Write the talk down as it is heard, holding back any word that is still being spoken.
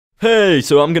Hey,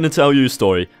 so I'm gonna tell you a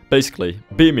story. Basically,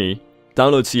 be me,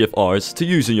 download CFRs to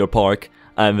use in your park,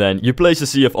 and then you place a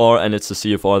CFR and it's a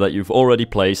CFR that you've already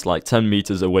placed like 10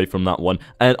 meters away from that one,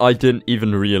 and I didn't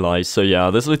even realize. So yeah,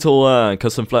 this little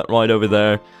custom flat right over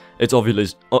there, it's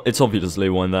obviously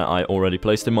one that I already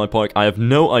placed in my park. I have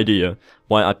no idea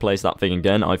why I placed that thing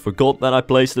again. I forgot that I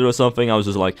placed it or something. I was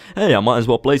just like, hey, I might as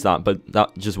well place that, but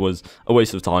that just was a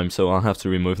waste of time, so I'll have to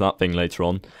remove that thing later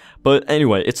on. But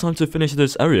anyway, it's time to finish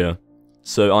this area.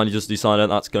 So I just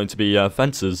decided that's going to be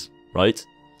fences, right?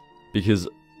 Because,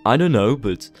 I don't know,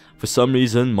 but for some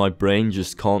reason my brain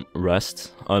just can't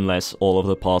rest unless all of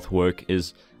the path work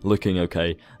is looking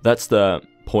okay. That's the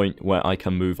point where I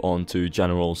can move on to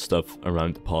general stuff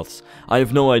around the paths. I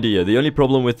have no idea. The only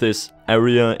problem with this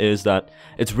area is that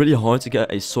it's really hard to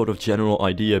get a sort of general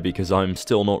idea because I'm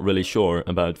still not really sure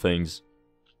about things.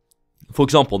 For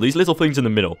example, these little things in the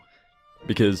middle.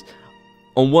 Because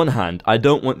on one hand, I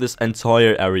don't want this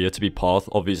entire area to be path,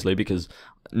 obviously, because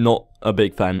not a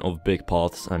big fan of big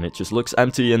paths and it just looks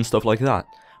empty and stuff like that.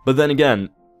 But then again,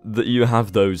 you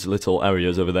have those little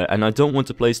areas over there, and I don't want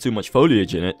to place too much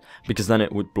foliage in it because then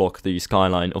it would block the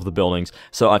skyline of the buildings.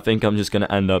 So I think I'm just gonna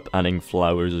end up adding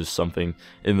flowers or something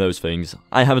in those things.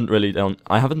 I haven't really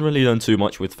done too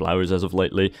much with flowers as of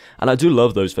lately, and I do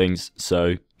love those things.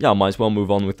 So yeah, I might as well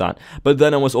move on with that. But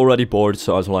then I was already bored,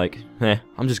 so I was like,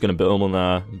 I'm just gonna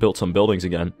build some buildings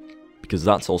again because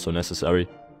that's also necessary.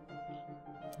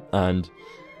 And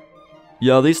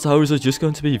yeah, these towers are just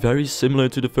going to be very similar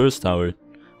to the first tower.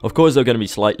 Of course they're going to be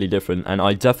slightly different, and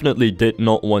I definitely did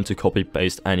not want to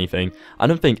copy-paste anything. I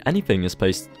don't think anything is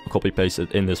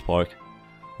copy-pasted in this park,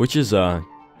 which is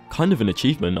kind of an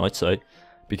achievement, I'd say,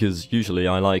 because usually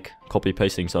I like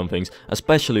copy-pasting some things,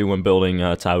 especially when building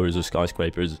towers or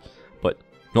skyscrapers, but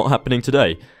not happening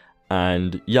today.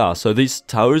 And yeah, so these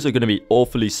towers are going to be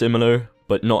awfully similar,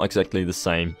 but not exactly the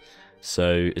same.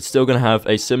 So it's still going to have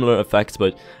a similar effect,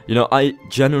 but you know, I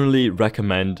generally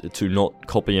recommend to not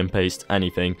copy and paste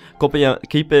anything.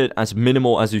 Keep it as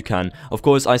minimal as you can. Of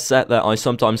course, I said that I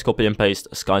sometimes copy and paste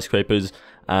skyscrapers,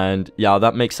 and yeah,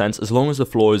 that makes sense as long as the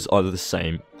floors are the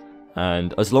same.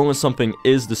 And as long as something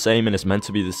is the same and is meant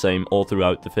to be the same all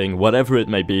throughout the thing, whatever it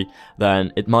may be,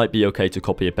 then it might be okay to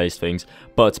copy and paste things.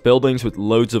 But buildings with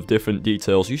loads of different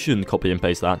details, you shouldn't copy and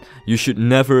paste that. You should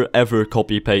never ever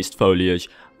copy paste foliage.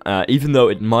 Even though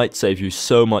it might save you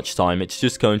so much time, it's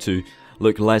just going to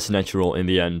look less natural in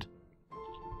the end.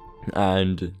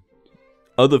 And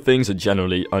other things are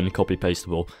generally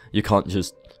uncopy-pastable. You can't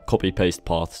just copy-paste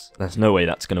paths. There's no way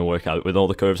that's going to work out with all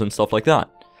the curves and stuff like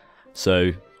that.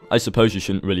 So I suppose you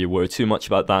shouldn't really worry too much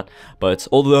about that. But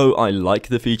although I like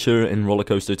the feature in Roller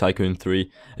Coaster Tycoon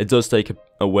 3, it does take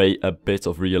away a bit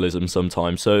of realism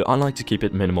sometimes, so I like to keep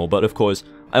it minimal. But of course,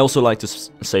 I also like to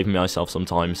save myself some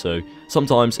time, so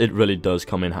sometimes it really does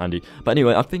come in handy. But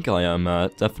anyway, I think I am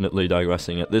definitely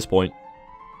digressing at this point.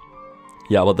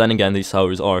 Yeah, but then again, these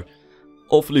towers are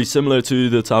awfully similar to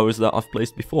the towers that I've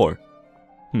placed before.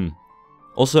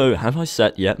 Also, have I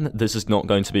said yet, this is not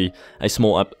going to be a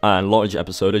small large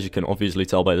episode, as you can obviously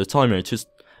tell by the timer. It's just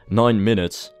 9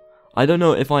 minutes. I don't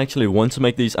know if I actually want to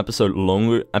make these episodes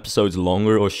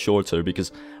longer or shorter,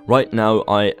 because right now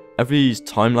every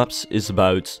time lapse is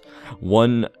about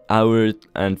 1 hour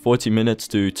and 40 minutes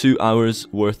to 2 hours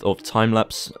worth of time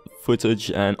lapse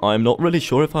footage, and I'm not really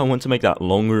sure if I want to make that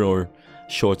longer or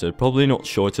shorter. Probably not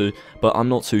shorter, but I'm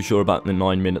not too sure about the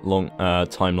 9-minute long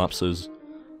time lapses.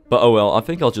 But oh well, I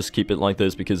think I'll just keep it like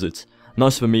this because it's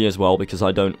nice for me as well, because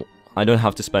I don't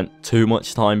have to spend too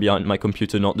much time behind my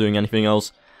computer not doing anything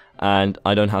else. And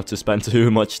I don't have to spend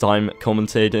too much time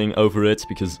commentating over it,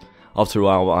 because after a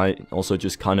while I also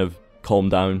just kind of calm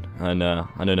down, and I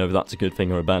don't know if that's a good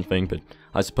thing or a bad thing, but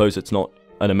I suppose it's not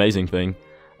an amazing thing.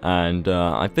 And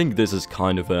I think this is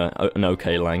kind of an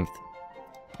okay length.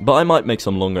 But I might make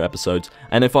some longer episodes,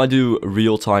 and if I do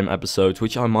real-time episodes,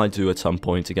 which I might do at some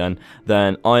point again,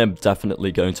 then I am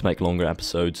definitely going to make longer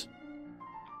episodes.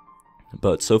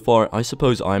 But so far, I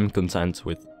suppose I'm content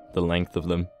with the length of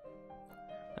them.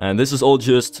 And this is all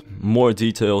just more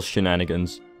detailed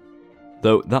shenanigans.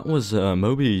 Though that was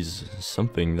Moby's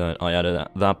something that I added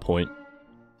at that point,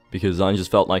 because I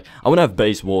just felt like I want to have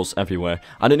base walls everywhere.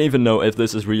 I didn't even know if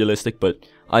this is realistic, but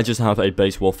I just have a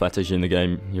base wall fetish in the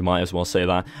game. You might as well say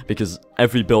that, because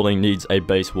every building needs a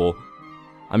base wall.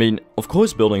 I mean, of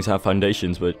course buildings have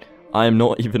foundations, but I am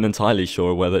not even entirely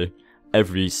sure whether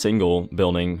every single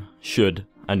building should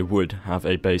and would have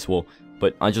a base wall.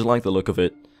 But I just like the look of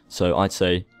it, so I'd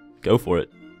say go for it.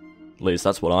 At least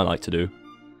that's what I like to do.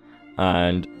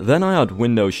 And then I had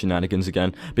window shenanigans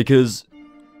again, because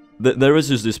there is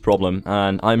just this problem,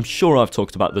 and I'm sure I've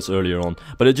talked about this earlier on,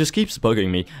 but it just keeps bugging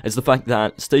me. It's the fact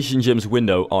that Station Gym's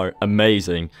window are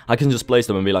amazing. I can just place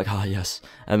them and be like, ah, yes,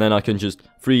 and then I can just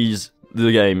freeze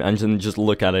the game and then just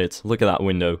look at it, look at that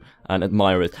window, and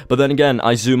admire it. But then again,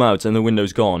 I zoom out and the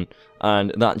window's gone,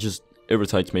 and that just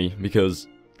irritates me because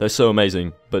they're so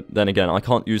amazing. But then again, I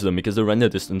can't use them because the render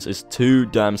distance is too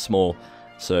damn small,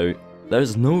 so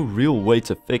there's no real way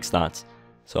to fix that.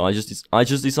 So I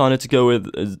just decided to go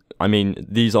with, I mean,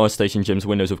 these are Station Gym's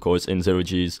windows, of course, in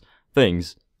 0G's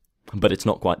things, but it's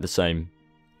not quite the same.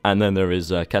 And then there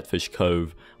is Catfish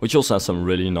Cove, which also has some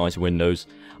really nice windows.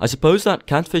 I suppose that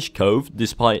Catfish Cove,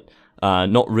 despite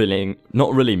not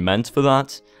really meant for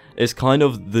that, is kind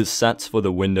of the set for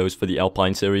the windows for the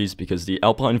Alpine series, because the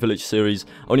Alpine Village series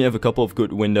only have a couple of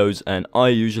good windows, and I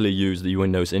usually use the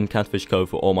windows in Catfish Cove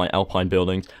for all my Alpine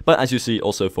buildings, but as you see,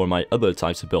 also for my other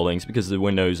types of buildings, because the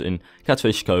windows in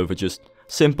Catfish Cove are just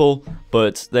simple,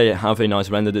 but they have a nice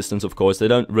render distance, of course. They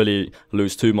don't really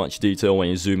lose too much detail when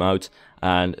you zoom out,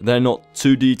 and they're not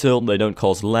too detailed, they don't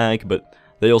cause lag, but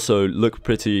they also look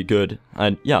pretty good,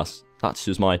 and yes, that's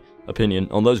just my opinion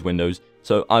on those windows.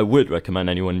 So I would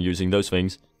recommend anyone using those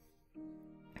things.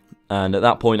 And at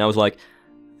that point I was like,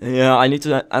 yeah, I need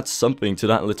to add something to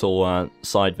that little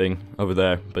side thing over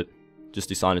there, but just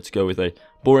decided to go with a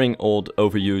boring old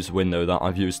overused window that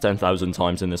I've used 10,000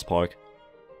 times in this park.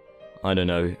 I don't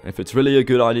know if it's really a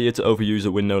good idea to overuse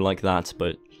a window like that,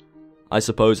 but I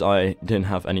suppose I didn't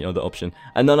have any other option.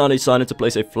 And then I decided to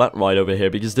place a flat ride over here,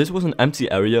 because this was an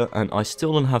empty area and I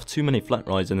still don't have too many flat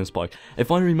rides in this park. If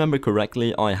I remember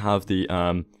correctly, I have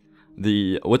the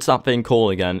what's that thing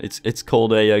called again? It's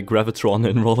called a Gravitron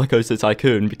in Roller Coaster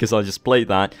Tycoon, because I just played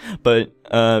that. But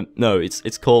no,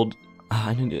 it's called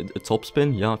I think a Top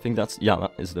Spin. Yeah, I think that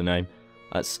is the name.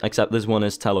 Except this one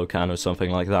is Telocan or something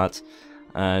like that.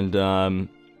 And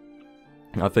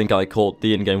I think I called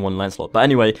the in-game one Lancelot. But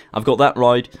anyway, I've got that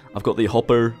ride, I've got the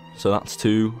hopper, so that's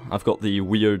 2, I've got the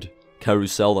weird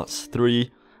carousel, that's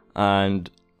 3, and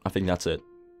I think that's it.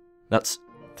 That's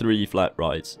 3 flat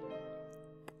rides.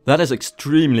 That is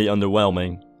extremely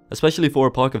underwhelming, especially for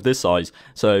a park of this size,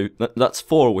 so that's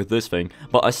 4 with this thing,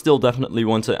 but I still definitely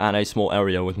want to add a small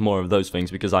area with more of those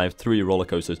things, because I have 3 roller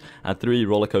coasters, and 3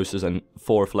 roller coasters and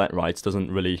 4 flat rides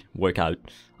doesn't really work out.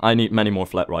 I need many more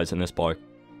flat rides in this park.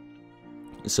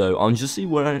 So I'll just see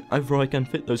wherever I can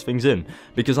fit those things in,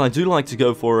 because I do like to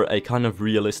go for a kind of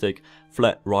realistic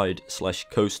flat ride slash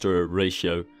coaster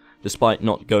ratio. Despite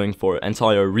not going for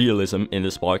entire realism in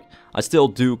this park, I still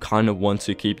do kind of want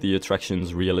to keep the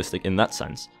attractions realistic in that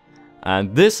sense.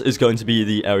 And this is going to be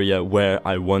the area where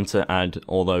I want to add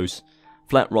all those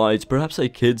flat rides, perhaps a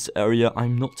kids area.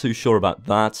 I'm not too sure about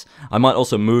that. I might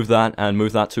also move that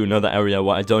to another area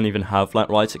where I don't even have flat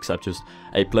rides, except just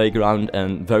a playground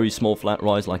and very small flat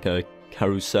rides like a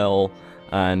carousel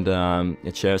and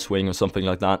a chair swing or something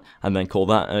like that, and then call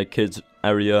that a kids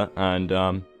area.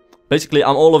 And basically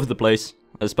I'm all over the place,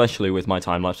 especially with my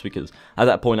time lapse, because at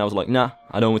that point I was like, nah,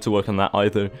 I don't want to work on that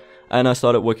either, and I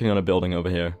started working on a building over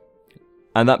here.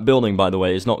 And that building, by the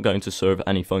way, is not going to serve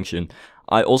any function.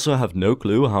 I also have no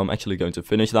clue how I'm actually going to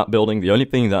finish that building. The only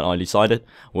thing that I decided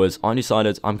was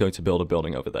I'm going to build a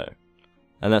building over there.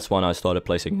 And that's when I started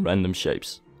placing random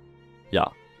shapes. Yeah,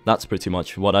 that's pretty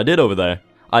much what I did over there.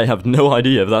 I have no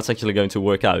idea if that's actually going to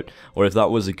work out, or if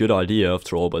that was a good idea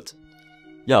after all, but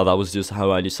yeah, that was just how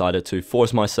I decided to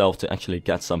force myself to actually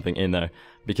get something in there.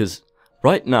 Because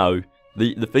right now,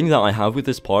 the thing that I have with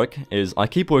this park is I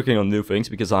keep working on new things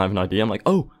because I have an idea. I'm like,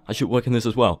 oh, I should work on this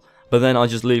as well. But then I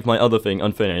just leave my other thing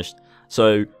unfinished.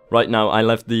 So right now I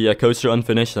left the coaster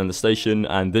unfinished, and the station,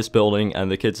 and this building, and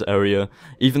the kids area.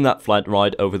 Even that flat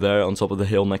ride over there on top of the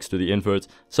hill next to the invert.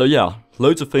 So yeah,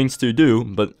 loads of things to do,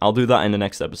 but I'll do that in the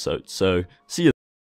next episode. So see you.